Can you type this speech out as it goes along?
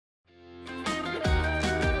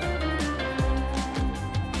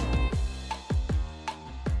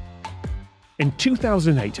In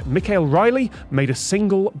 2008, Michael Riley made a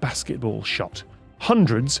single basketball shot.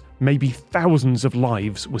 Hundreds, maybe thousands of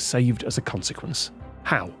lives were saved as a consequence.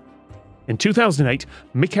 How? In 2008,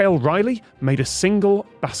 Michael Riley made a single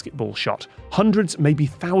basketball shot. Hundreds, maybe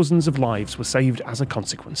thousands of lives were saved as a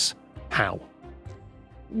consequence. How?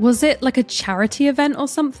 Was it like a charity event or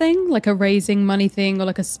something? Like a raising money thing, or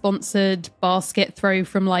like a sponsored basket throw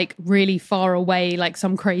from like really far away, like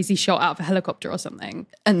some crazy shot out of a helicopter or something?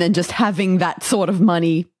 And then just having that sort of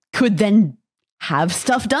money could then have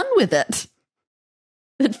stuff done with it.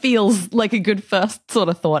 It feels like a good first sort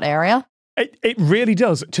of thought area. It really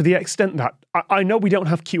does, to the extent that I know we don't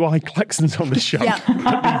have QI collections on this show, Yeah.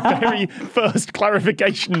 but the very first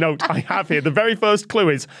clarification note I have here, the very first clue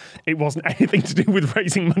is it wasn't anything to do with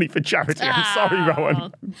raising money for charity. I'm sorry,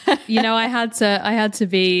 Rowan. You know, I had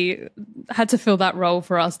to fill that role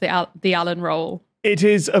for us, the Alan role. It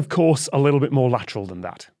is, of course, a little bit more lateral than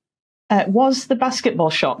that. Was the basketball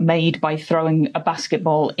shot made by throwing a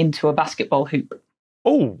basketball into a basketball hoop?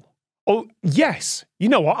 Oh, yes. You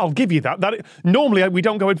know what? I'll give you that. Normally we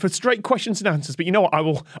don't go in for straight questions and answers, but you know what? I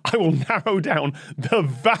will narrow down the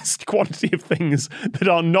vast quantity of things that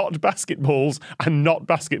are not basketballs and not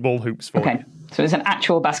basketball hoops for you. So it's an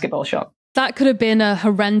actual basketball shot. That could have been a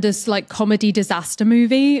horrendous like comedy disaster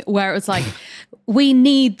movie where it was like, we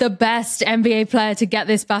need the best NBA player to get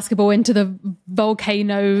this basketball into the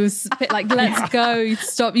volcanoes. Like, let's go.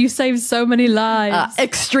 Stop. You saved so many lives.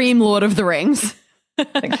 Extreme Lord of the Rings.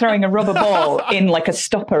 Like throwing a rubber ball in like a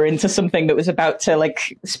stopper into something that was about to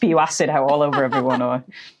like spew acid out all over everyone, or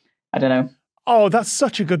I don't know. Oh, that's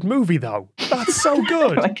such a good movie, though. That's so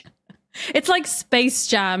good. It's like Space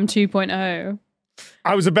Jam 2.0.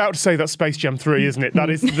 I was about to say that's Space Jam 3, isn't it? That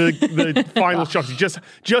is the final shot. He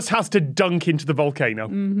just has to dunk into the volcano.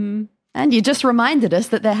 Mm-hmm. And you just reminded us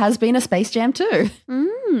that there has been a Space Jam 2.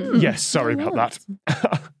 Yes, sorry about that.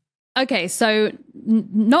 Okay, so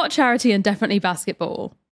not charity and definitely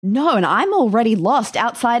basketball. No, and I'm already lost.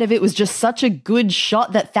 Outside of it was just such a good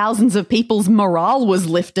shot that thousands of people's morale was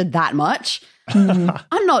lifted that much.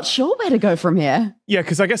 I'm not sure where to go from here. Yeah,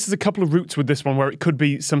 because I guess there's a couple of routes with this one where it could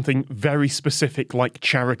be something very specific like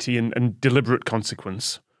charity and deliberate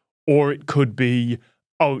consequence. Or it could be,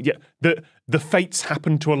 the fates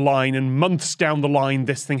happened to align and months down the line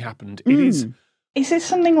this thing happened. It is. Is it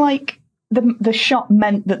something like the shot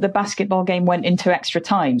meant that the basketball game went into extra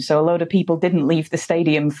time, so a load of people didn't leave the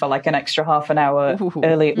stadium for like an extra half an hour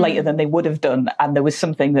later than they would have done, and there was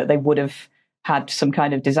something that they would have had some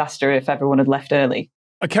kind of disaster if everyone had left early?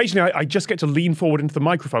 Occasionally, I just get to lean forward into the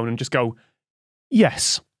microphone and just go,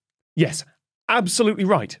 yes, absolutely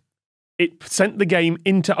right. It sent the game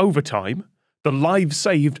into overtime. The lives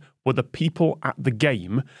saved were the people at the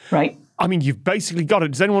game. Right. I mean, you've basically got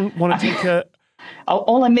it. Does anyone want to take a...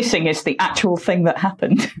 All I'm missing is the actual thing that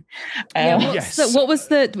happened. Yes. Is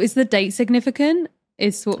the date significant?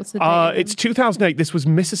 What's the date? It's 2008. This was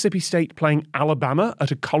Mississippi State playing Alabama at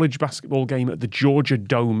a college basketball game at the Georgia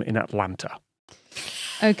Dome in Atlanta.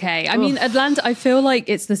 Okay. I mean, Atlanta, I feel like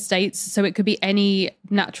it's the States, so it could be any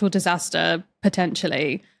natural disaster,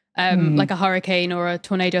 potentially. Like a hurricane or a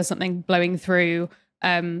tornado or something blowing through.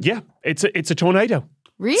 Yeah, it's a tornado.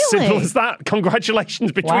 Really? Simple as that.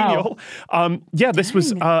 Congratulations between you all. This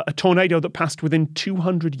was a tornado that passed within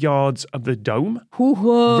 200 yards of the dome.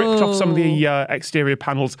 Whoa. Ripped off some of the exterior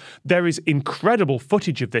panels. There is incredible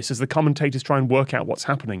footage of this as the commentators try and work out what's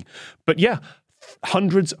happening. But yeah,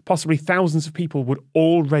 hundreds, possibly thousands of people would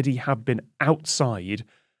already have been outside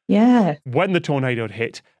when the tornado had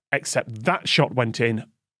hit, except that shot went in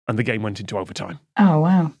and the game went into overtime. Oh,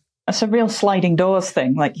 wow. That's a real sliding doors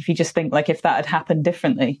thing. Like, if you just think, like, if that had happened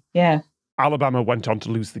differently. Yeah. Alabama went on to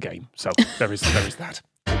lose the game. So there is that.